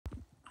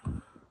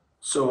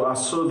So I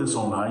saw this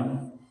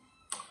online,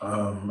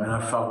 and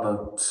I felt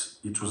that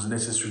it was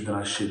necessary that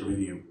I shared with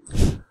you.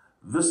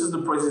 This is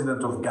the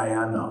president of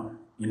Guyana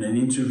in an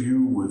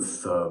interview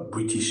with a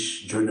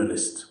British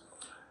journalist.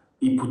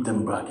 He put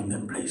them back in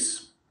their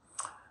place.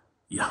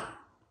 Yeah,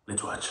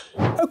 let's watch.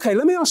 OK,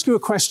 let me ask you a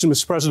question,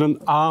 Mr.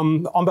 President,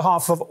 on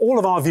behalf of all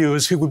of our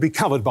viewers who would be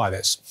covered by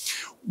this.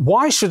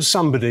 Why should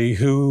somebody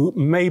who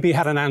maybe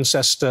had an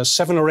ancestor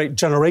 7 or 8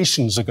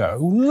 generations ago,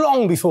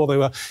 long before they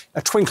were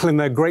a twinkle in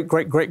their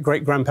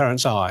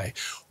great-great-great-great-grandparents' eye,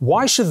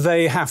 why should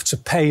they have to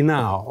pay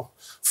now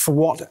for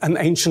what an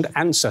ancient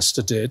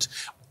ancestor did?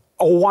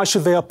 Or why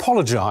should they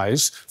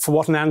apologise for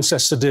what an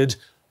ancestor did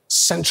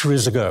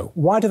centuries ago?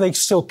 Why do they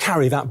still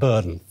carry that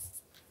burden?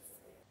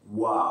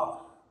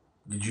 Wow.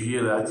 Did you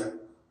hear that?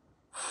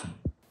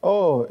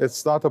 Oh,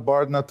 it's not a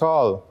burden at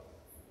all.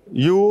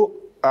 You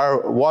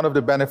are one of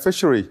the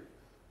beneficiaries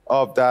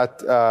of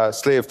that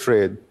slave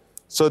trade.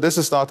 So this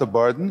is not a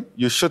burden.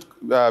 You should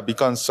be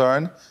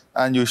concerned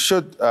and you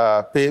should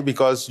pay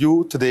because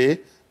you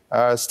today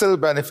are still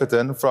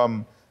benefiting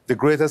from the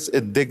greatest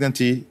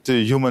indignity to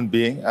a human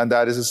being, and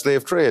that is the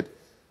slave trade.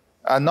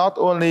 And not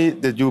only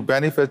did you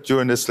benefit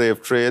during the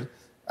slave trade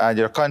and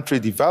your country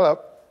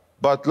developed,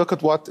 but look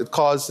at what it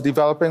caused the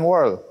developing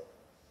world.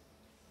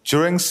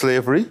 During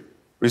slavery,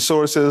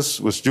 resources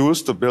was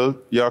used to build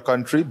your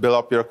country, build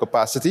up your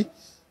capacity.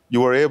 You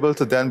were able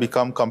to then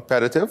become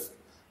competitive.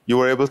 You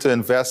were able to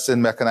invest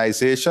in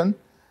mechanization,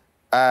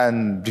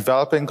 and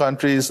developing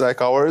countries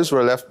like ours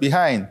were left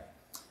behind.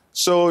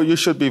 So you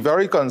should be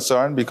very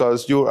concerned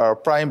because you are a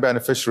prime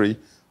beneficiary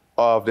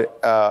of the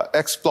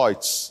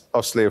exploits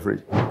of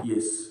slavery.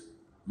 Yes,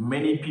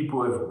 many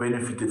people have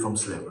benefited from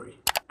slavery.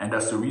 And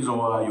that's the reason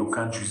why your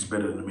country is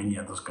better than many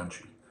other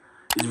countries.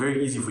 It's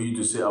very easy for you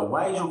to say,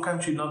 why is your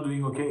country not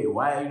doing okay?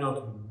 Why are you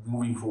not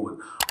moving forward?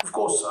 Of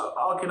course,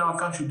 how can our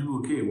country do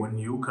okay when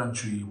your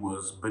country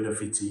was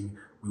benefiting,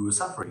 we were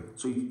suffering?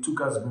 So it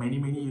took us many,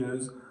 many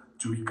years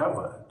to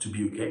recover, to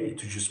be okay,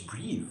 to just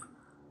breathe,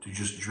 to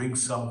just drink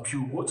some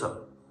pure water.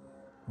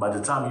 By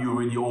the time you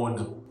already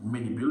owned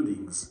many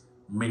buildings,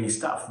 many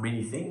stuff,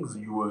 many things,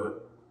 you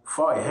were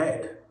far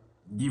ahead.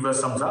 Give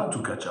us some time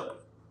to catch up.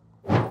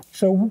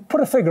 So put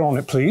a figure on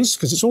it, please,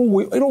 because it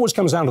always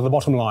comes down to the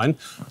bottom line.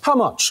 How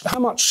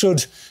much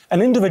should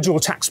an individual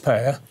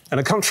taxpayer in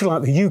a country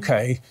like the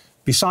UK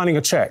be signing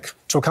a cheque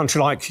to a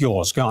country like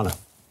yours, Ghana?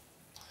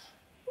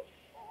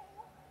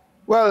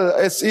 Well,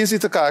 it's easy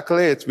to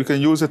calculate. We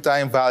can use the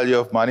time value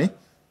of money.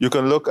 You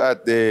can look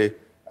at the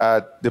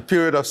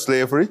period of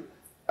slavery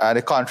and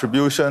the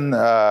contribution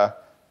well,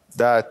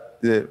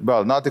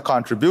 not the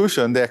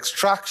contribution, the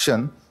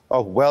extraction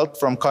of wealth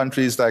from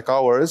countries like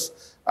ours,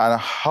 and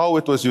how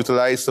it was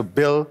utilized to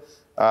build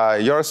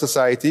your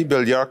society,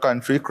 build your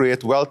country,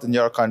 create wealth in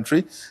your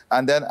country,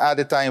 and then add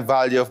the time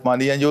value of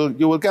money, and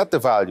you will get the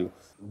value.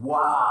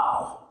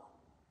 Wow.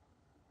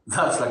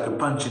 That's like a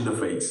punch in the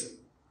face.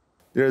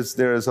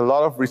 There's a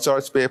lot of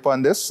research paper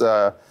on this.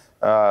 A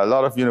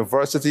lot of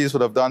universities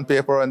would have done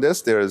paper on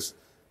this. There's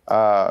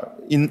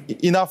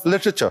enough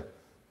literature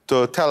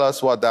to tell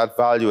us what that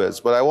value is.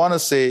 But I want to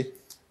say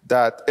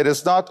that it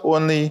is not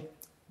only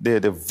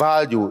the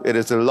value, it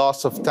is a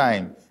loss of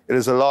time. It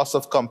is a loss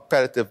of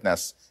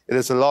competitiveness. It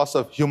is a loss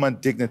of human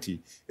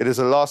dignity. It is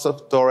a loss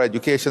of our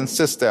education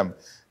system.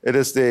 It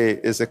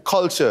is a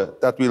culture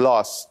that we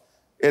lost.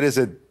 It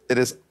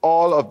is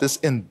all of this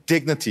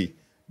indignity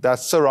that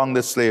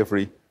surrounded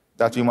slavery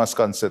that we must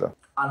consider.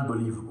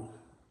 Unbelievable.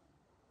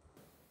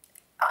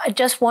 I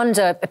just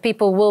wonder,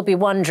 people will be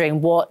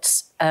wondering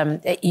what,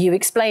 you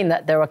explained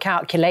that there are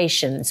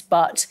calculations,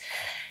 but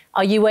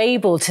are you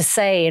able to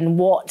say in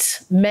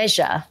what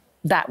measure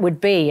that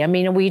would be? I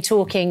mean, are we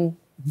talking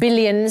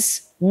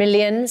billions,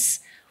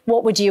 millions?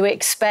 What would you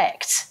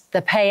expect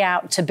the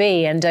payout to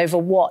be and over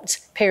what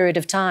period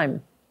of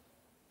time?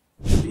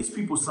 These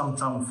people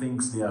sometimes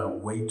think they are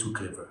way too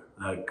clever.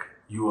 Like,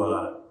 you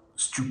are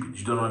stupid,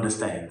 you don't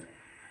understand.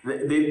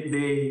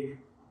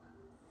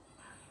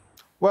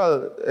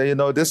 Well, you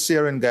know, this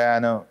year in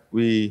Guyana,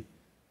 we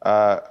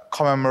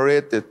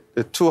commemorate the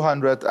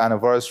 200th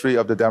anniversary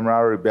of the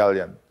Demerara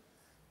Rebellion.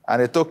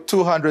 And it took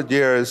 200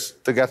 years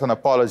to get an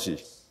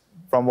apology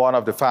from one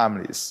of the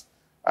families.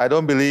 I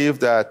don't believe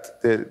that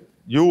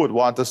you would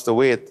want us to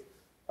wait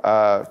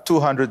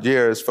 200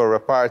 years for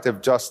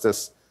reparative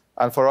justice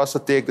and for us to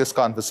take this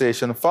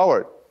conversation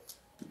forward.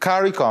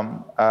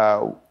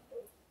 CARICOM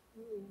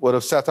would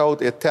have set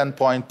out a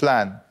 10-point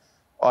plan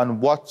on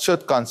what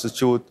should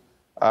constitute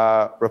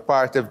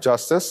reparative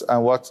justice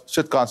and what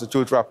should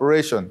constitute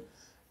reparation.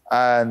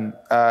 And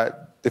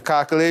the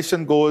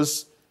calculation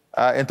goes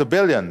into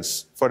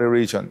billions for the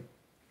region.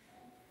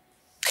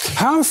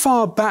 How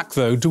far back,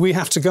 though, do we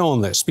have to go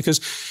on this? Because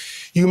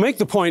you make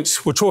the point,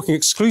 we're talking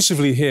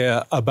exclusively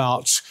here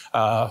about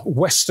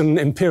Western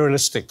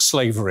imperialistic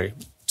slavery,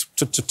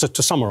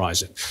 to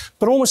summarise it.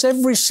 But almost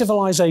every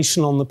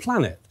civilization on the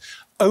planet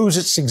owes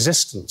its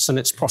existence and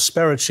its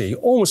prosperity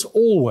almost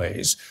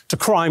always to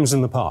crimes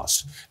in the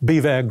past, be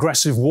they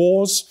aggressive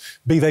wars,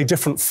 be they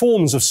different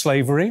forms of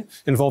slavery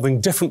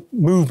involving different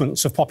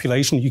movements of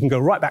population. You can go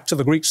right back to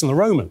the Greeks and the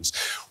Romans.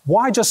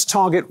 Why just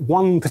target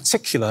one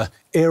particular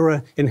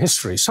era in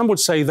history? Some would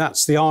say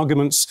that's the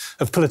arguments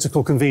of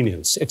political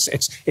convenience.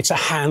 It's a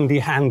handy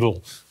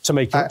handle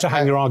to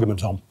hang your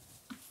argument on.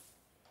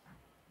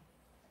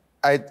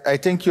 I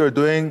think you're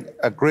doing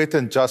a great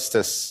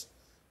injustice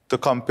to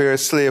compare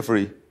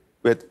slavery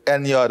with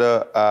any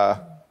other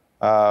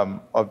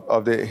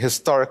of the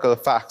historical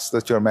facts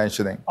that you're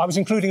mentioning. I was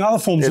including other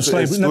forms of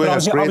slavery. No, but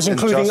I was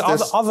including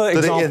other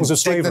examples of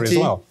slavery as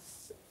well.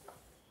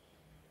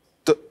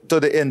 To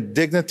the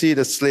indignity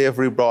that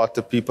slavery brought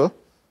to people,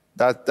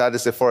 that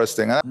is the first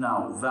thing.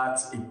 Now,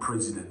 that's a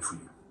president for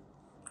you.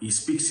 He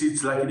speaks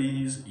it like it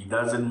is. He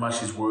doesn't mash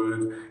his word.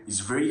 He's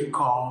very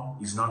calm.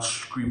 He's not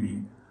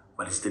screaming,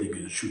 but he's telling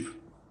you the truth.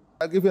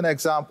 I'll give you an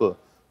example.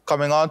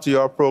 Coming on to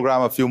your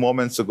program a few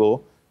moments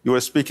ago, you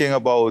were speaking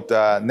about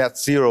net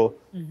zero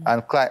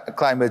and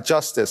climate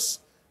justice.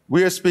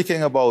 We are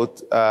speaking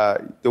about,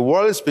 the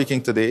world is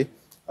speaking today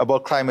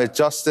about climate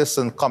justice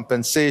and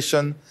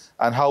compensation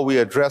and how we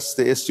address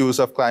the issues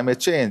of climate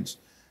change.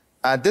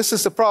 And this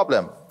is the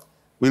problem.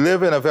 We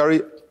live in a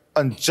very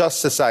unjust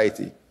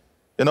society.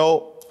 You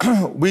know,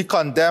 we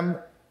condemn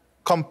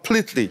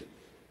completely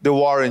the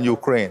war in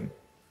Ukraine.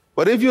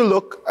 But if you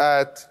look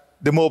at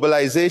the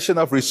mobilization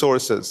of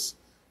resources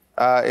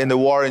in the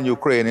war in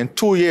Ukraine, in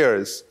 2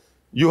 years,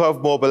 you have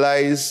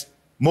mobilized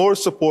more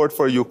support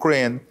for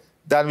Ukraine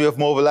than we have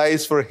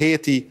mobilized for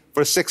Haiti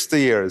for 60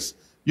 years.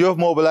 You have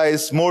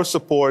mobilized more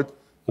support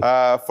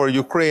for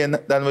Ukraine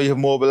than we have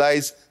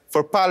mobilized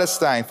for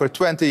Palestine for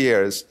 20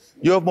 years.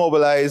 You have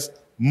mobilized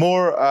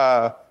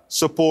more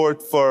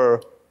support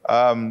for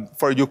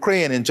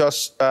Ukraine in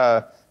just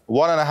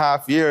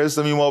 1.5 years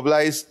than we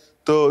mobilized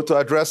to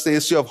address the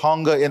issue of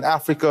hunger in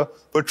Africa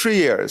for 3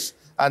 years.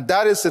 And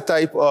that is the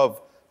type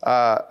of,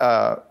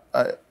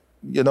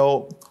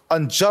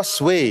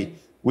 unjust way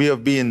we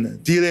have been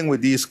dealing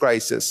with these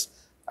crises.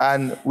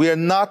 And we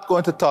are not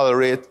going to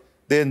tolerate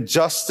the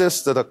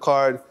injustice that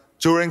occurred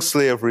during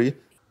slavery.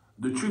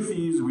 The truth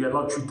is, we are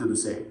not treated the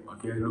same,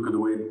 okay? Look at the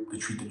way they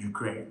treated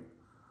Ukraine.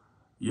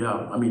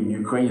 Yeah, I mean,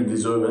 Ukrainians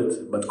deserve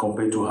it, but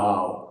compared to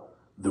how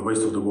the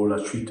rest of the world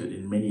are treated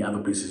in many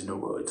other places in the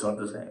world, it's not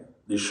the same.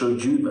 They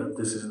showed you that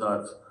this is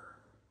not,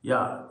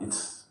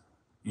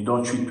 you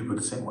don't treat people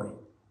the same way.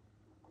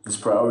 There's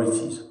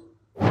priorities.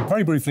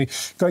 Very briefly,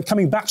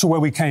 coming back to where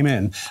we came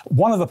in,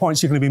 one of the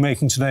points you're going to be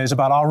making today is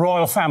about our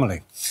royal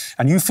family.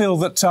 And you feel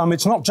that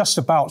it's not just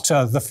about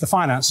the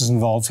finances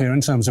involved here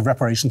in terms of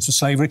reparations for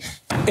slavery,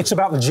 it's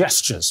about the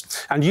gestures.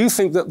 And you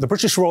think that the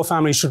British royal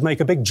family should make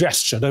a big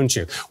gesture, don't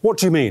you? What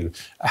do you mean?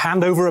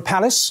 Hand over a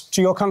palace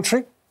to your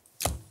country?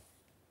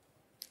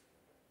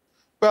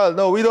 Well,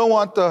 no, we don't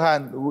want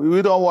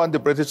the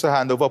British to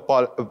hand over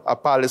a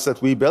palace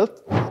that we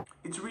built.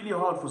 It's really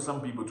hard for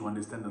some people to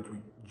understand that we're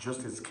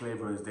just as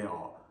clever as they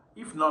are,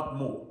 if not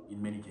more,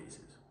 in many cases.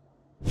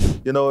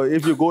 You know,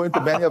 if you go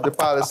into many of the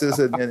palaces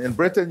in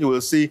Britain, you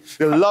will see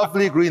the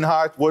lovely green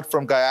heartwood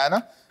from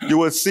Guyana. You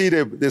will see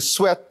the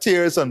sweat,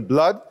 tears, and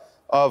blood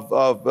of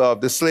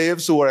the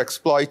slaves who were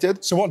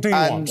exploited. So what do you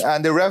want?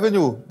 And the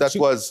revenue that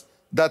was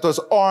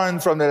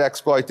earned from their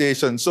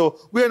exploitation. So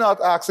we're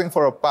not asking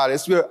for a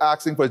palace. We're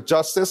asking for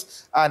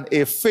justice and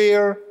a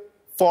fair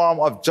form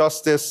of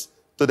justice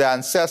to the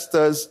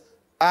ancestors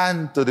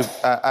and to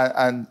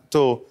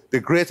the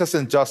greatest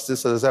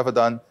injustice that has ever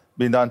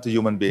been done to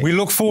human beings. We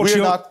look forward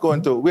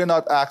to we're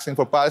not asking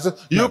for palaces.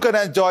 You can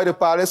enjoy the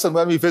palace, and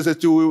when we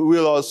visit you,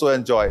 we'll also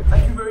enjoy it.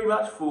 Thank you very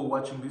much for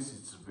watching this.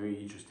 It's very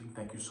interesting.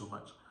 Thank you so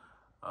much.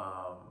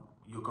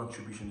 Your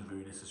contribution is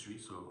very necessary.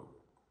 So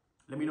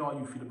let me know how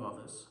you feel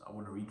about this. I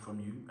want to read from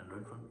you and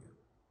learn from you.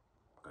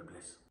 God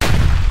bless.